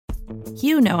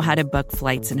You know how to book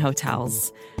flights and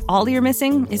hotels. All you're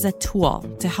missing is a tool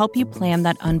to help you plan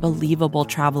that unbelievable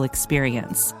travel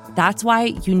experience. That's why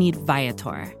you need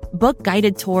Viator. Book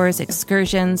guided tours,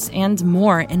 excursions, and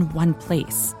more in one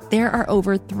place. There are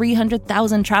over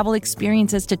 300,000 travel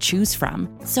experiences to choose from,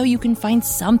 so you can find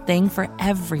something for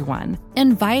everyone.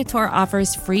 And Viator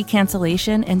offers free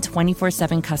cancellation and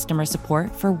 24/7 customer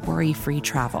support for worry-free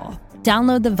travel.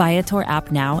 Download the Viator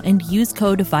app now and use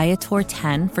code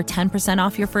Viator10 for 10%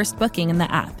 off your first booking in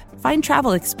the app. Find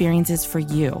travel experiences for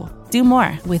you. Do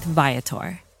more with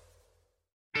Viator.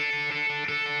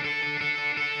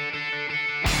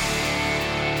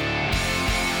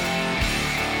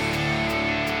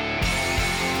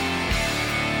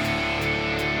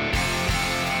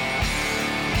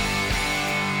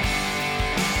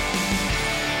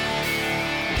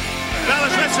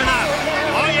 Fellas, listen up.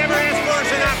 All you ever asked for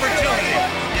is an opportunity.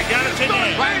 You got it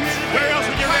today. Where else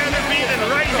would you rather be than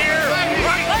right here,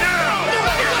 right now?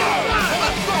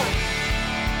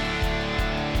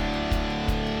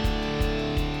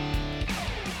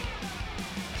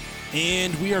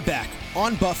 And we are back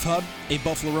on Buff Hub, a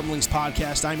Buffalo Rumblings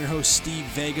podcast. I'm your host, Steve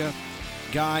Vega.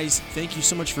 Guys, thank you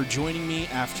so much for joining me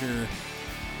after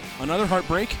another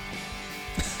heartbreak.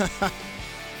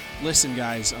 Listen,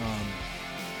 guys,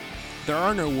 there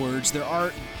are no words.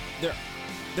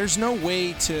 There's no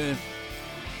way to,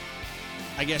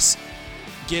 I guess,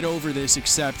 get over this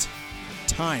except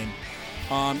time.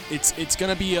 It's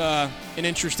going to be an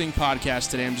interesting podcast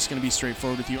today. I'm just going to be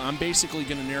straightforward with you. I'm basically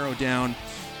going to narrow down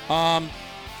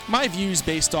my views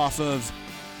based off of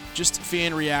just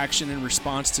fan reaction and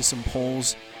response to some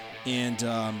polls, and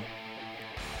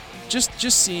just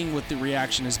seeing what the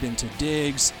reaction has been to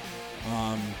Diggs,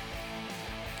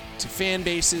 to fan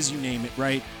bases, you name it,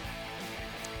 right?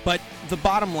 But the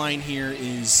bottom line here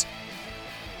is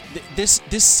this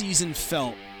season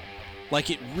felt like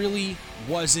it really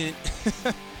wasn't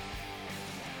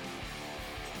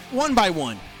one by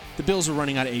one. The Bills were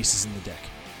running out of aces in the deck.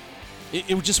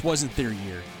 It just wasn't their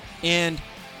year. And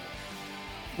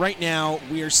right now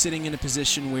we are sitting in a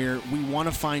position where we want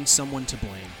to find someone to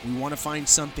blame. We want to find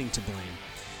something to blame.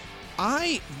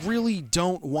 I really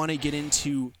don't want to get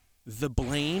into the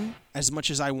blame as much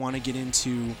as I want to get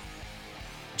into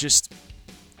just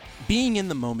being in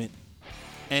the moment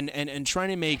and trying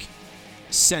to make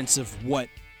sense of what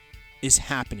is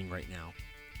happening right now.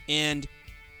 And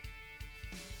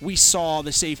we saw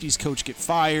the safeties coach get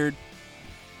fired,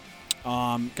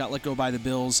 got let go by the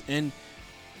Bills. And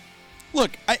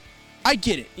look, I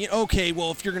get it. Okay,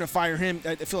 well, if you're going to fire him,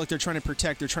 I feel like they're trying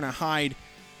to hide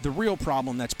the real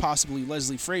problem that's possibly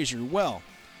Leslie Frazier. Well,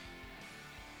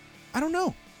 I don't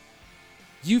know.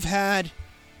 You've had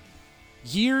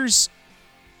years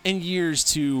and years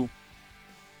to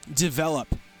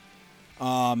develop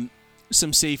some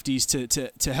safeties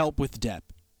to help with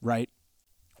depth, right?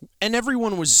 And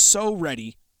everyone was so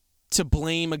ready to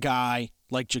blame a guy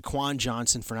like Jaquan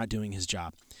Johnson for not doing his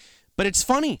job. But it's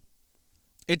funny.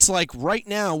 It's like right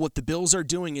now what the Bills are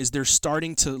doing is they're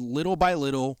starting to little by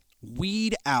little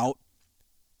weed out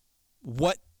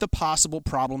what the possible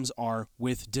problems are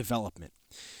with development.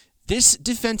 This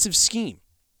defensive scheme,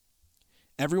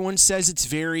 everyone says it's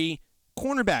very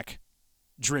cornerback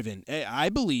driven. I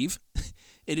believe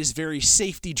it is very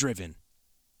safety driven.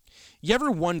 You ever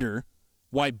wonder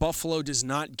why Buffalo does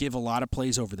not give a lot of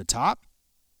plays over the top?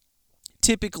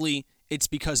 Typically, it's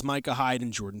because Micah Hyde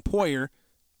and Jordan Poyer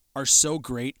are so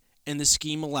great and the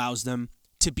scheme allows them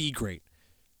to be great.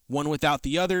 One without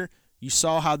the other, you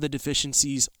saw how the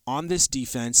deficiencies on this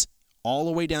defense, all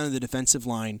the way down to the defensive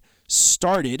line,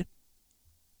 started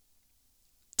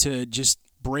to just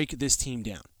break this team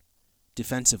down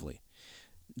defensively.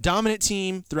 Dominant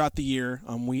team throughout the year.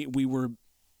 We were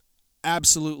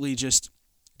absolutely just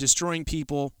destroying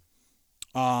people.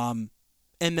 And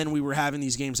then we were having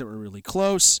these games that were really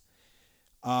close.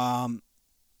 And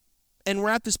we're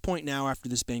at this point now after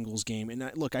this Bengals game.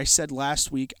 And look, I said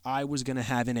last week I was going to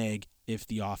have an egg if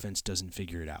the offense doesn't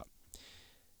figure it out.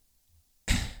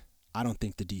 I don't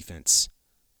think the defense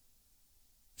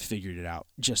figured it out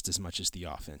just as much as the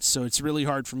offense. So it's really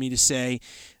hard for me to say,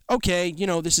 okay,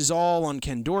 this is all on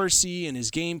Ken Dorsey and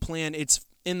his game plan. It's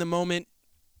in the moment.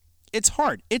 It's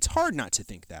hard. It's hard not to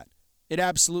think that. It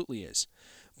absolutely is.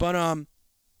 But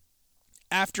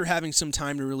after having some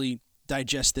time to really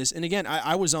digest this, and again,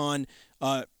 I was on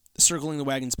Circling the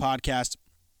Wagons podcast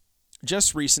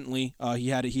just recently. He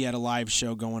had a live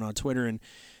show going on Twitter, and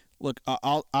look,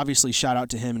 I'll obviously shout out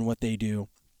to him and what they do,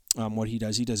 what he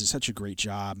does. He does such a great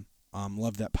job.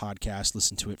 Love that podcast.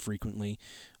 Listen to it frequently.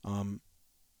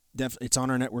 It's on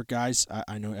our network, guys.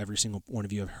 I know every single one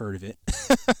of you have heard of it,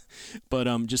 but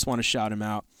just want to shout him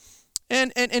out.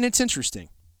 And it's interesting.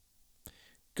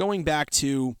 Going back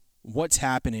to what's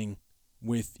happening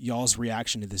with y'all's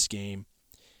reaction to this game,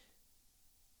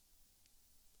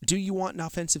 do you want an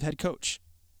offensive head coach?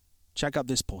 Check out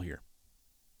this poll here.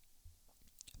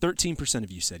 13%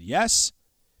 of you said yes.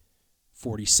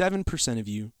 47% of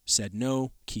you said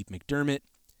no, keep McDermott.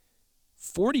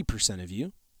 40% of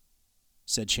you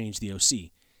said change the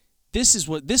OC.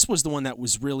 This was the one that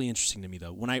was really interesting to me,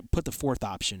 though. When I put the fourth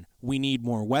option, we need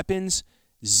more weapons,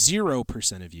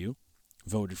 0% of you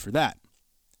voted for that.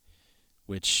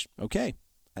 Which, okay,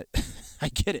 I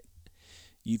get it.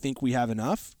 You think we have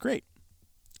enough? Great.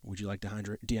 Would you like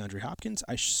DeAndre Hopkins?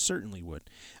 I certainly would.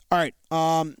 All right,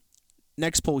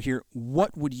 next poll here.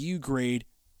 What would you grade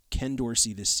Ken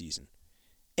Dorsey this season?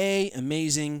 A,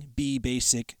 amazing. B,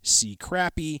 basic. C,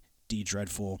 crappy. D,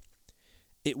 dreadful.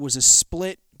 It was a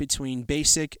split between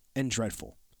basic and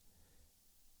dreadful.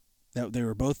 They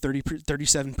were both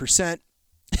 37%.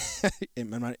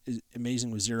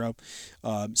 Amazing was 0.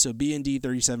 So B and D,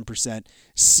 37%.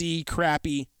 C,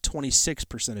 crappy.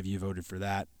 26% of you voted for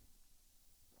that.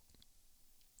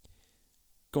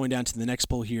 Going down to the next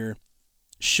poll here.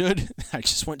 I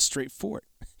just went straight for it.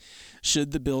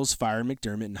 Should the Bills fire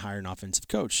McDermott and hire an offensive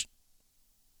coach?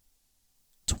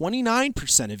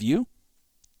 29% of you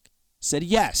said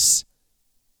yes.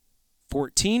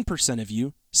 14% of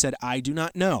you said I do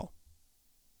not know.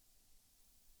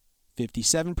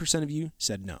 57% of you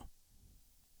said no.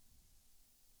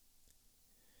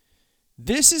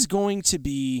 This is going to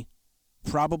be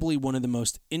probably one of the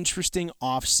most interesting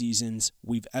off seasons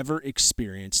we've ever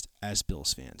experienced as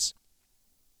Bills fans.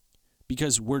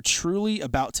 Because we're truly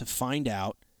about to find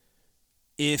out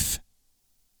if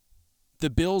the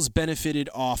Bills benefited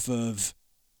off of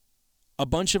a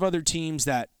bunch of other teams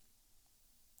that,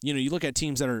 you look at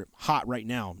teams that are hot right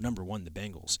now. Number one, the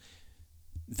Bengals.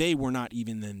 They were not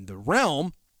even in the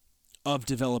realm of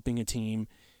developing a team,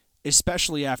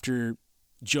 especially after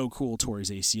Joe Cool tore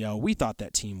his ACL. We thought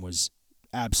that team was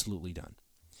absolutely done.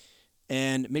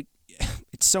 And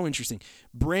it's so interesting.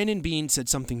 Brandon Beane said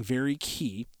something very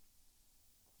key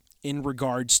in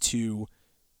regards to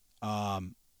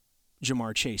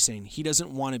Ja'Marr Chase, saying he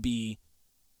doesn't want to be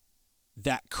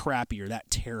that crappy or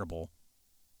that terrible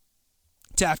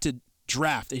to have to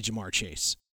draft a Ja'Marr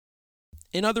Chase.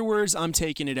 In other words, I'm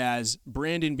taking it as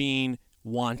Brandon Beane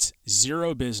wants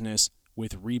zero business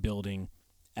with rebuilding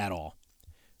at all.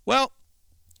 Well,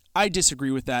 I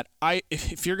disagree with that.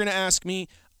 If you're going to ask me,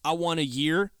 I want a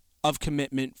year of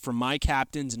commitment from my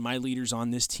captains and my leaders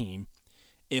on this team.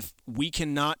 If we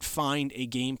cannot find a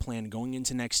game plan going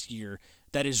into next year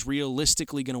that is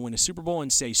realistically going to win a Super Bowl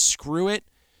and say, screw it,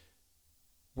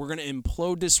 we're going to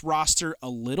implode this roster a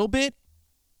little bit,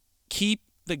 keep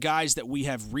the guys that we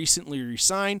have recently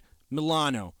re-signed,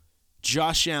 Milano,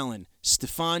 Josh Allen,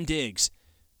 Stephon Diggs,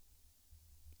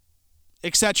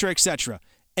 etc.,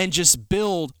 and just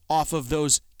build off of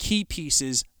those key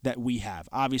pieces that we have.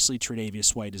 Obviously,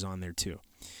 Tre'Davious White is on there too.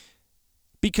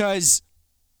 Because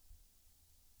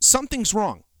something's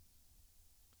wrong.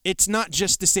 It's not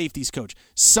just the safeties coach.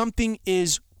 Something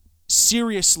is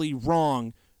seriously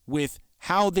wrong with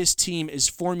how this team is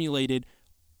formulated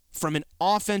from an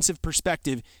offensive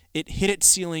perspective. It hit its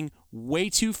ceiling way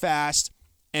too fast,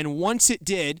 and once it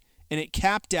did, and it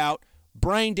capped out,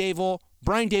 Brian Daboll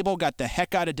got the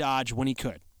heck out of Dodge when he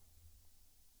could.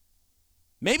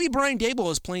 Maybe Brian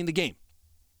Daboll is playing the game.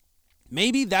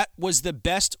 Maybe that was the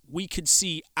best we could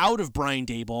see out of Brian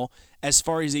Daboll as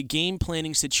far as a game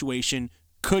planning situation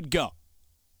could go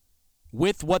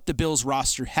with what the Bills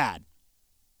roster had,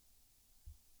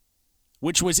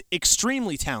 which was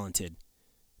extremely talented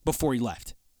before he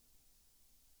left.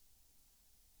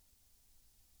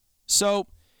 So,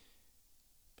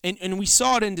 and we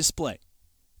saw it in display.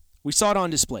 We saw it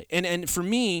on display. And for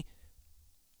me,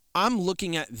 I'm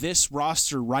looking at this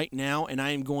roster right now, and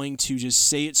I am going to just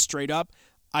say it straight up.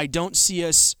 I don't see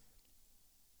us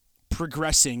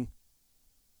progressing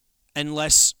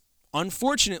unless,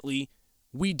 unfortunately,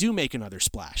 we do make another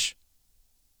splash.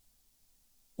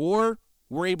 Or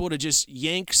we're able to just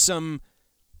yank some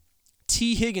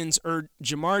T. Higgins or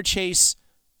Ja'Marr Chase,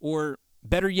 or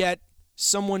better yet,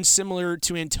 someone similar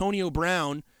to Antonio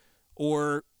Brown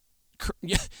or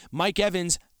Mike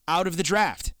Evans out of the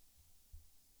draft.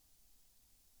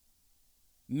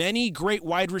 Many great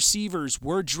wide receivers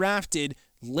were drafted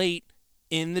late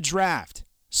in the draft.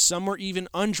 Some were even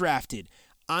undrafted.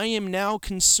 I am now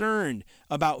concerned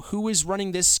about who is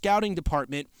running this scouting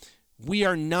department. We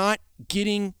are not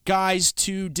getting guys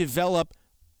to develop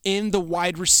in the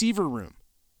wide receiver room.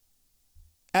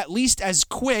 at least as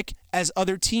quick as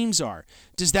other teams are.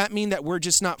 Does that mean that we're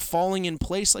just not falling in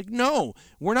place? Like, no,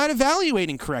 we're not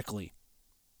evaluating correctly.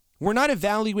 We're not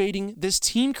evaluating this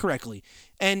team correctly.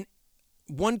 And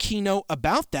one key note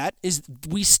about that is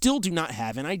we still do not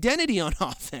have an identity on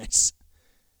offense.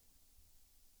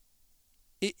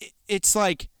 It's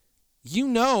like, you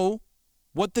know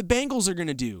what the Bengals are going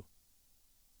to do.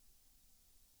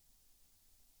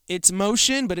 It's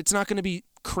motion, but it's not going to be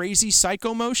crazy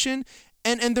psycho motion,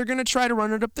 and they're going to try to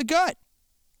run it up the gut.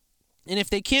 And if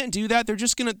they can't do that, they're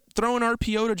just going to throw an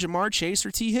RPO to Jamar Chase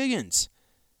or T. Higgins.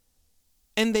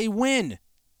 And they win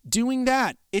doing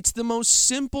that. It's the most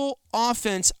simple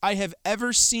offense I have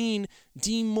ever seen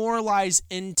demoralize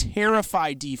and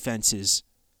terrify defenses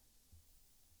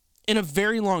in a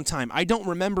very long time. I don't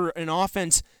remember an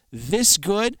offense this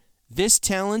good, this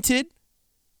talented,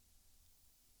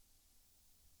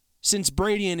 since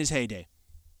Brady in his heyday.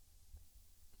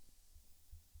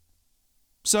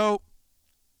 So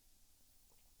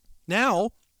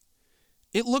now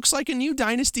it looks like a new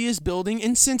dynasty is building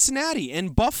in Cincinnati,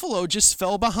 and Buffalo just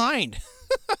fell behind.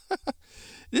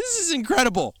 This is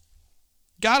incredible.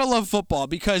 Gotta love football,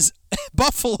 because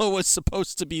Buffalo was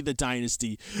supposed to be the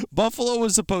dynasty. Buffalo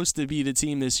was supposed to be the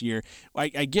team this year. I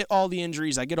get all the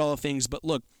injuries, I get all the things, but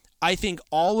look, I think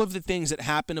all of the things that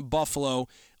happened to Buffalo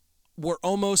were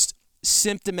almost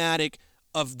symptomatic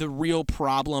of the real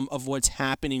problem of what's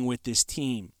happening with this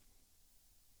team.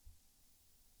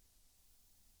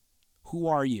 Who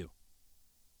are you?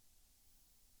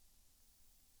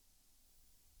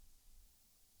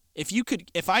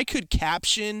 If I could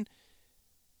caption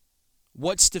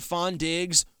what Stephon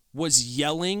Diggs was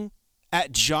yelling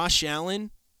at Josh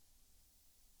Allen,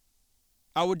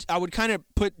 I would kind of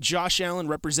put Josh Allen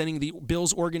representing the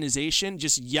Bills organization,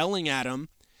 just yelling at him,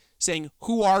 saying,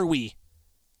 "Who are we?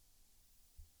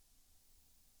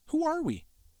 Who are we?"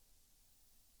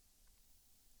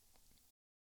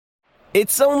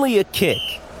 It's only a kick,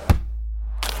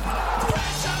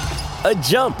 a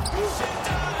jump,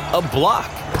 a block.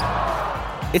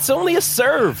 It's only a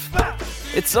serve.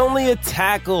 It's only a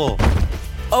tackle,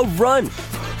 a run.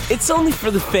 It's only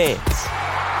for the fans.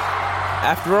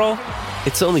 After all,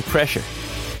 it's only pressure.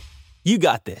 You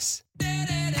got this.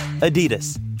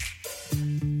 Adidas.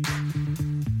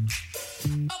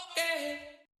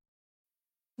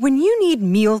 When you need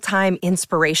mealtime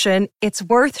inspiration, it's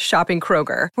worth shopping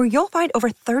Kroger, where you'll find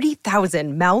over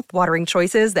 30,000 mouth-watering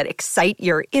choices that excite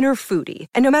your inner foodie.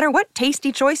 And no matter what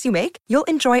tasty choice you make, you'll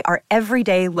enjoy our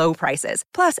everyday low prices,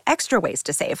 plus extra ways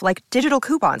to save, like digital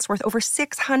coupons worth over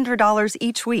 $600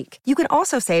 each week. You can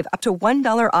also save up to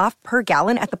 $1 off per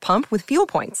gallon at the pump with fuel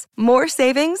points. More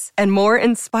savings and more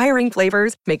inspiring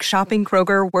flavors make shopping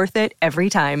Kroger worth it every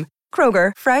time.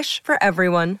 Kroger, fresh for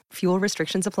everyone. Fuel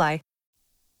restrictions apply.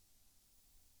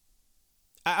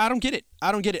 I don't get it.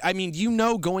 I mean,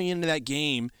 going into that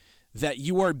game that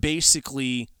you are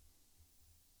basically,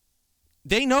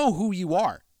 they know who you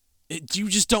are. You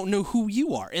just don't know who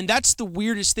you are. And that's the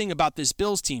weirdest thing about this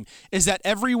Bills team, is that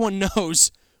everyone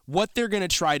knows what they're going to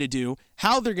try to do,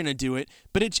 how they're going to do it,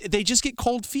 but they just get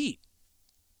cold feet.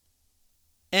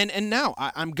 And now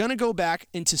I'm going to go back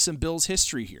into some Bills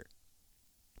history here.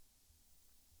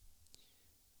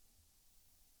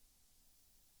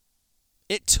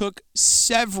 It took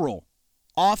several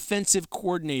offensive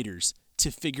coordinators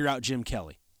to figure out Jim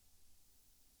Kelly.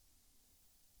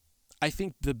 I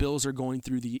think the Bills are going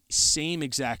through the same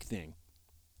exact thing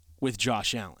with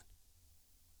Josh Allen.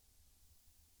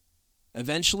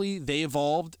 Eventually, they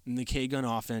evolved, and the K-gun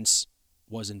offense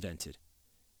was invented.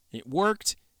 It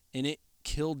worked, and it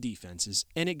killed defenses,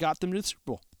 and it got them to the Super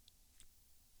Bowl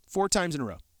 4 times in a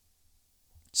row.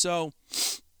 So,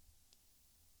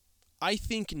 I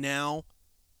think now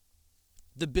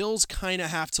the Bills kind of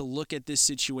have to look at this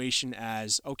situation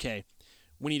as, okay,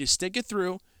 we need to stick it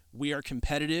through. We are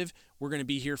competitive. We're going to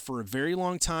be here for a very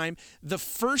long time. The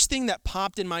first thing that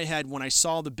popped in my head when I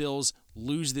saw the Bills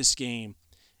lose this game,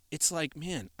 it's like,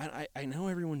 man, I know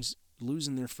everyone's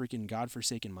losing their freaking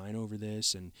godforsaken mind over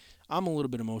this, and I'm a little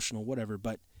bit emotional, whatever,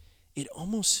 but it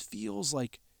almost feels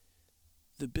like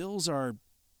the Bills are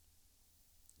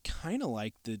kind of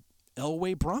like the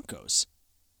Elway Broncos.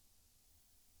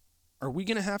 Are we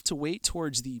going to have to wait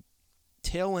towards the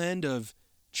tail end of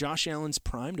Josh Allen's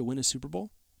prime to win a Super Bowl?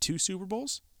 2 Super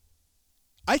Bowls?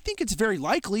 I think it's very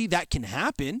likely that can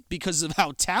happen because of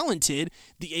how talented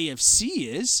the AFC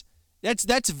is.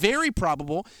 That's very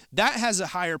probable. That has a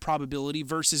higher probability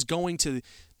versus going to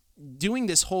doing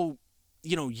this whole,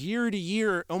 year to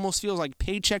year, almost feels like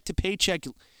paycheck to paycheck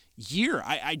year.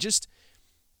 I just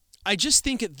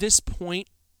think at this point,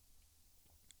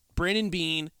 Brandon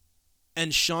Beane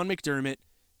And Sean McDermott,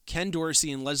 Ken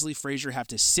Dorsey, and Leslie Frazier have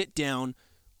to sit down,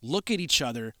 look at each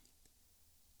other,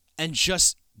 and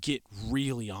just get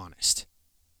really honest.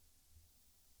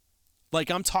 Like,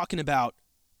 I'm talking about,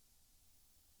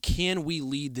 can we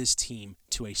lead this team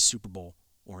to a Super Bowl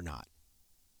or not?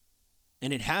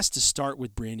 And it has to start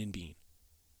with Brandon Beane.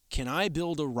 Can I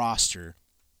build a roster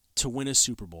to win a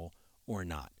Super Bowl or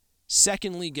not?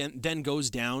 Secondly, then goes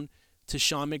down to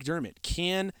Sean McDermott.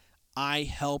 Can I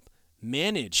help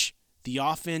manage the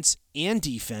offense and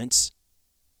defense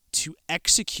to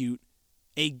execute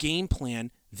a game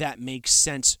plan that makes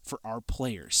sense for our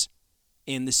players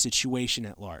and the situation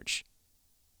at large?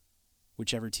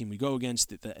 Whichever team we go against,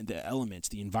 the elements,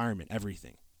 the environment,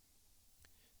 everything.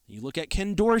 You look at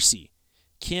Ken Dorsey.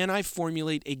 Can I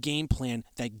formulate a game plan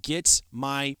that gets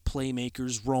my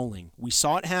playmakers rolling? We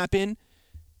saw it happen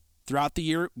throughout the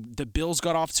year. The Bills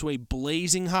got off to a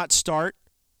blazing hot start.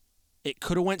 It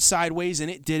could have went sideways, and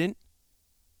it didn't.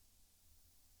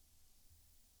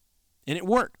 And it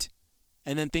worked.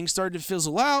 And then things started to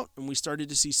fizzle out, and we started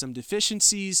to see some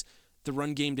deficiencies. The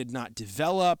run game did not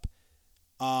develop.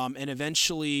 And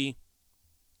eventually,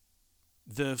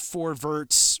 the four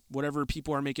verts, whatever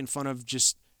people are making fun of,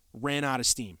 just ran out of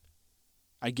steam.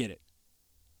 I get it.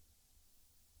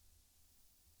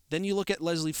 Then you look at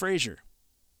Leslie Frazier.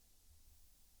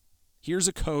 Here's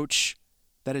a coach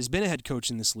that has been a head coach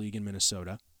in this league in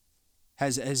Minnesota,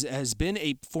 has been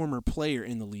a former player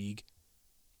in the league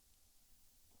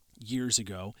years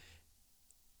ago,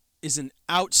 is an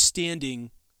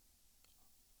outstanding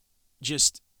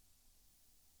just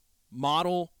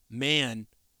model man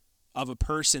of a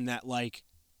person that, like,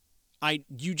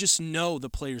 you just know the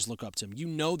players look up to him. You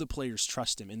know the players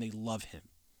trust him and they love him.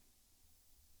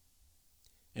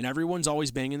 And everyone's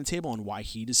always banging the table on why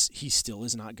he still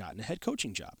has not gotten a head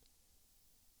coaching job.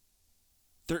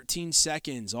 13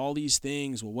 seconds, all these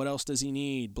things. Well, what else does he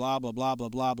need? Blah, blah, blah, blah,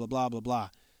 blah, blah, blah, blah, blah.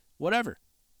 Whatever.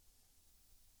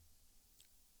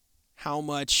 How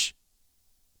much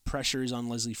pressure is on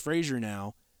Leslie Frazier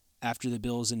now after the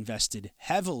Bills invested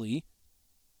heavily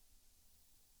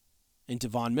into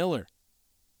Von Miller?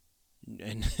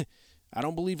 And I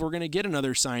don't believe we're going to get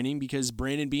another signing because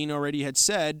Brandon Beane already had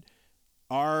said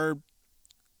our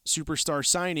superstar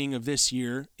signing of this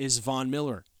year is Von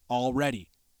Miller already.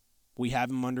 We have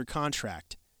him under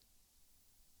contract.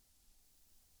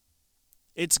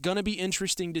 It's going to be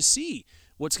interesting to see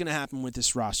what's going to happen with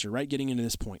this roster, right? Getting into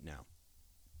this point now.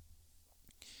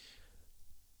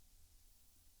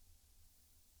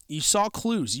 You saw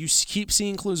clues. You keep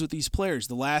seeing clues with these players.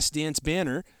 The Last Dance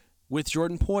banner with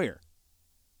Jordan Poyer.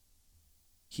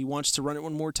 He wants to run it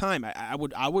one more time. I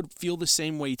would feel the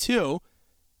same way too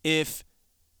if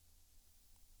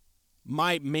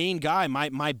my main guy,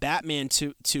 my Batman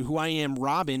to who I am,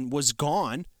 Robin, was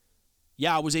gone.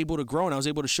 Yeah, I was able to grow and I was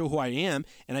able to show who I am,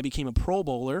 and I became a Pro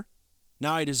Bowler.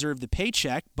 Now I deserve the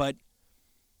paycheck, but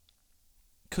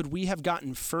could we have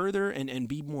gotten further and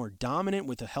be more dominant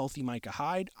with a healthy Micah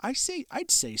Hyde? I'd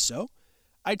say so.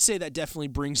 I'd say that definitely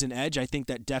brings an edge. I think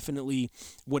that definitely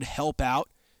would help out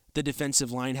the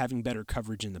defensive line having better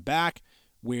coverage in the back,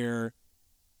 where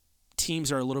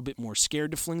teams are a little bit more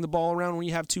scared to fling the ball around when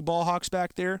you have two ball hawks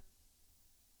back there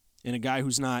and a guy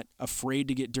who's not afraid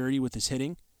to get dirty with his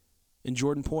hitting in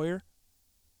Jordan Poyer.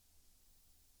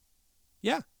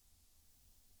 Yeah.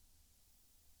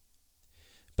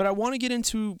 But I want to get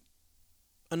into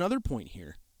another point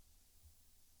here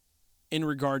in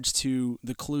regards to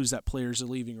the clues that players are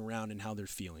leaving around and how they're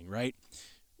feeling, right?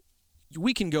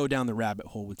 We can go down the rabbit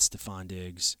hole with Stephon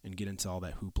Diggs and get into all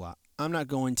that hoopla. I'm not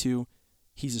going to.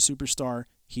 He's a superstar.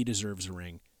 He deserves a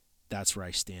ring. That's where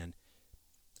I stand.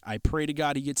 I pray to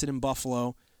God he gets it in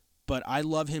Buffalo, but I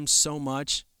love him so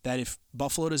much that if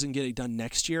Buffalo doesn't get it done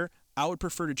next year, I would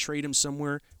prefer to trade him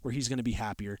somewhere where he's going to be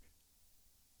happier.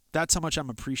 That's how much I'm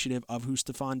appreciative of who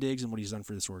Stephon Diggs and what he's done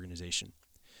for this organization.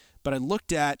 But I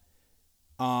looked at,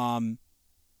 Matt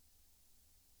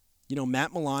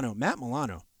Milano. Matt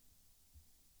Milano.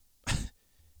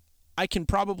 I can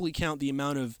probably count the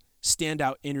amount of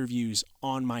standout interviews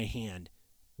on my hand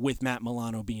with Matt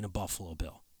Milano being a Buffalo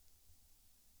Bill.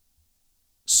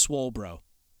 Swole bro.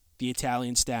 The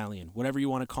Italian Stallion. Whatever you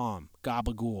want to call him.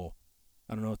 Gabagool.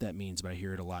 I don't know what that means, but I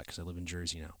hear it a lot because I live in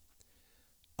Jersey now.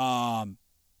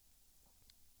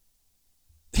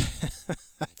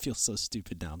 I feel so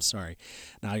stupid now. I'm sorry.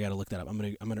 Now I got to look that up. I'm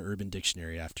gonna Urban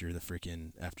Dictionary after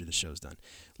the show's done.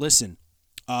 Listen,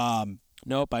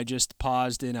 nope. I just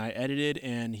paused and I edited,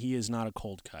 and he is not a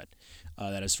cold cut.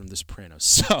 That is from The Sopranos.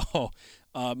 So,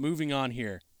 moving on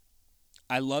here.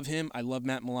 I love him. I love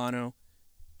Matt Milano.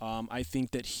 I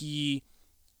think that he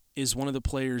is one of the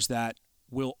players that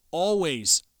will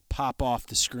always pop off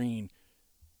the screen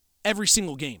every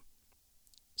single game.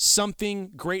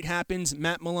 Something great happens.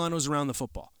 Matt Milano's around the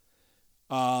football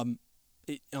on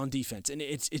defense, and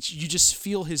it's you just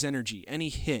feel his energy. Any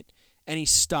hit, any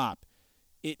stop,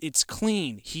 it's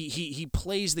clean. He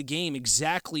plays the game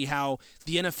exactly how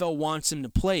the NFL wants him to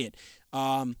play it.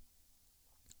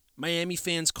 Miami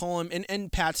fans call him,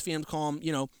 and Pats fans call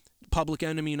him, public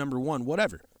enemy number one,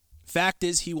 whatever. Fact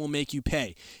is, he will make you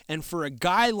pay. And for a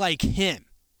guy like him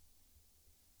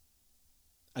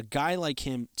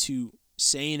to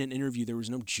say in an interview there was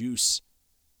no juice,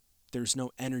 there's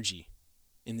no energy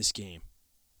in this game.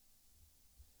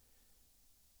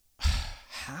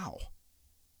 How?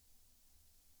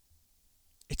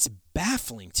 It's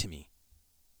baffling to me.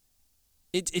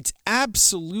 It's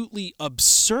absolutely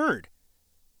absurd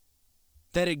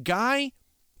that a guy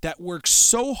that works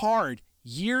so hard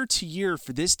year to year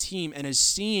for this team and has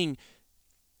seen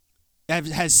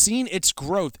its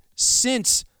growth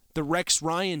since the Rex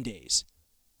Ryan days.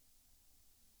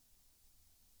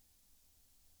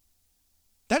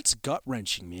 That's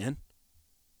gut-wrenching, man.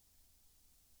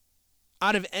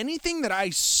 Out of anything that I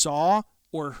saw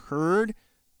or heard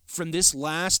from this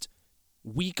last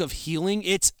week of healing,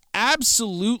 it's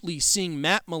absolutely seeing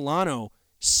Matt Milano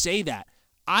say that.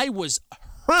 I was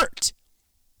hurt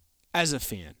as a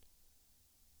fan.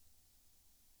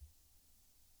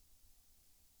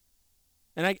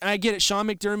 And I get it. Sean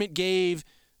McDermott gave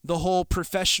the whole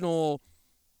professional,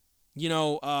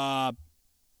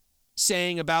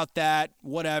 saying about that,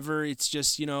 whatever. It's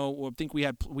just, I think we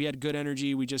had good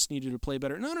energy. We just needed to play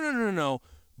better. No.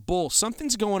 Bull.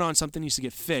 Something's going on. Something needs to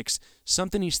get fixed.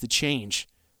 Something needs to change.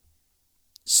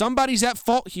 Somebody's at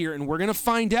fault here, and we're going to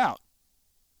find out.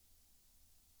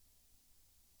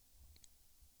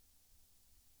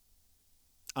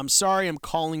 I'm sorry, I'm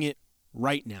calling it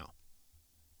right now.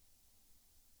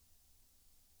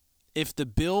 If the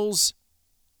Bills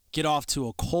get off to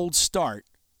a cold start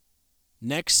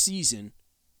next season,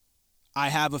 I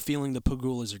have a feeling the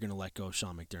Pagulas are going to let go of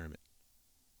Sean McDermott.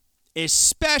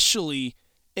 Especially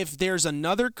if there's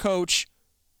another coach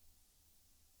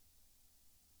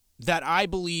that I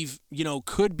believe,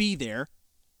 could be there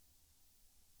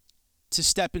to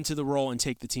step into the role and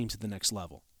take the team to the next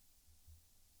level.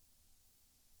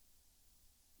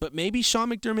 But maybe Sean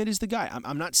McDermott is the guy.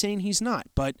 I'm not saying he's not,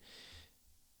 but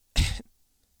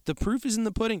the proof is in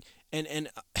the pudding. And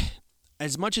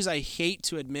as much as I hate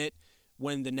to admit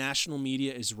when the national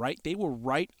media is right, they were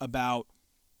right about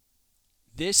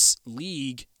this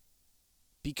league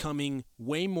becoming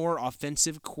way more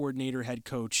offensive coordinator, head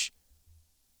coach,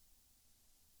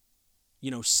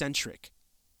 centric.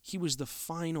 He was the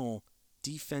final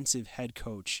defensive head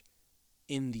coach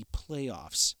in the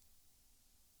playoffs.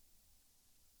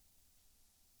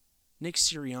 Nick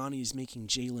Sirianni is making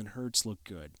Jalen Hurts look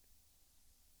good.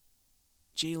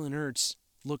 Jalen Hurts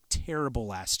looked terrible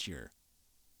last year.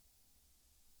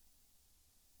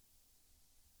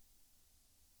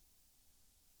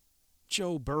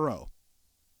 Joe Burrow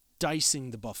dicing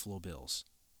the Buffalo Bills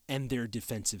and their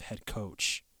defensive head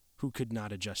coach, who could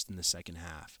not adjust in the second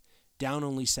half, down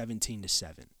only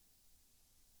 17-7.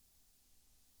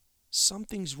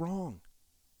 Something's wrong,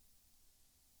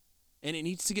 and it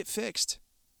needs to get fixed.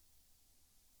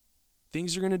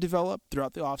 Things are going to develop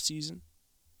throughout the offseason.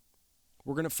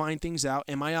 We're going to find things out.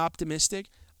 Am I optimistic?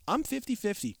 I'm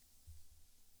 50-50.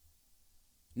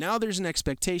 Now there's an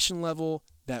expectation level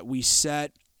that we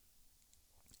set,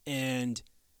 and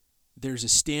there's a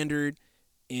standard,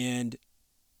 and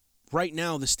right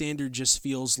now the standard just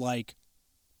feels like,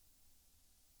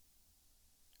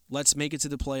 let's make it to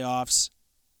the playoffs.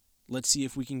 Let's see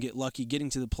if we can get lucky getting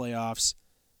to the playoffs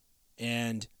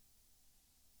and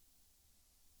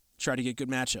try to get good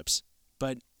matchups.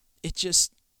 But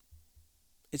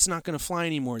it's not going to fly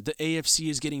anymore. The AFC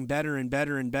is getting better and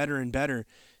better and better and better.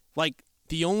 Like,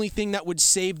 the only thing that would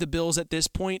save the Bills at this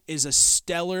point is a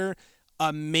stellar,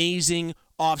 amazing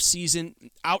offseason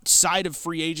outside of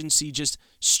free agency, just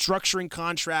structuring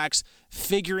contracts,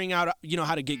 figuring out,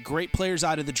 how to get great players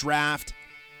out of the draft.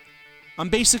 I'm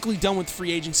basically done with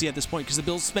free agency at this point because the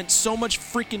Bills spent so much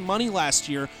freaking money last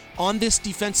year on this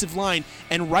defensive line,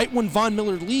 and right when Von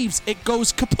Miller leaves, it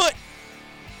goes kaput.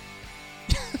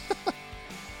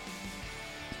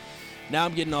 Now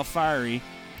I'm getting all fiery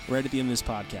right at the end of this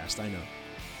podcast, I know.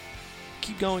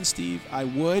 Keep going, Steve. I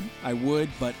would,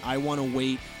 but I want to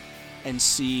wait and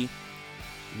see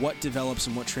what develops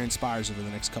and what transpires over the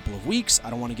next couple of weeks. I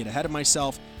don't want to get ahead of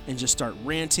myself and just start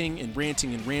ranting,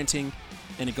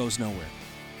 and it goes nowhere.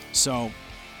 So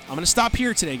I'm going to stop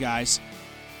here today, guys.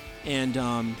 And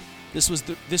This was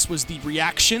the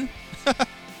reaction.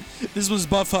 This was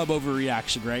Buff Hub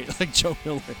overreaction, right? Like Joe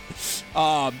Miller.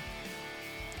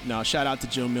 No, shout out to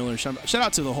Joe Miller. Shout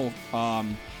out to the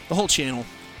whole channel.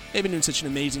 They've been doing such an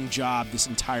amazing job this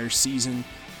entire season.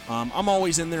 I'm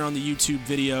always in there on the YouTube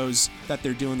videos that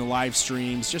they're doing, the live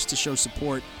streams, just to show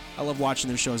support. I love watching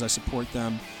their shows. I support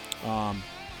them. And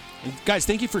guys,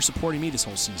 thank you for supporting me this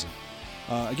whole season.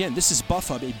 Again, this is Buff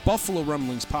Hub, a Buffalo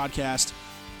Rumblings podcast.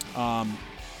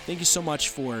 Thank you so much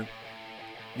for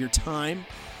your time,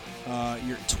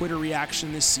 your Twitter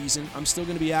reaction this season. I'm still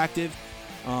going to be active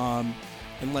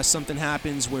unless something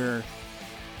happens where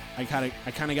I kind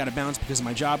of got to bounce because of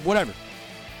my job, whatever.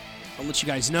 I'll let you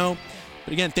guys know.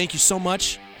 But again, thank you so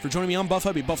much for joining me on Buff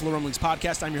Hub, a Buffalo Rumblings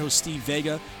podcast. I'm your host, Steve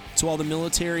Vega. To all the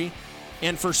military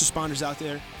and first responders out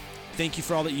there, thank you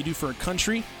for all that you do for our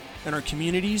country and our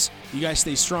communities. You guys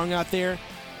stay strong out there.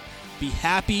 Be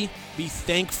happy. Be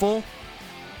thankful.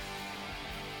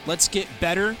 Let's get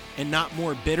better and not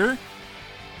more bitter.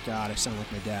 God, I sound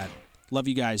like my dad. Love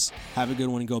you guys. Have a good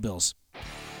one and go Bills.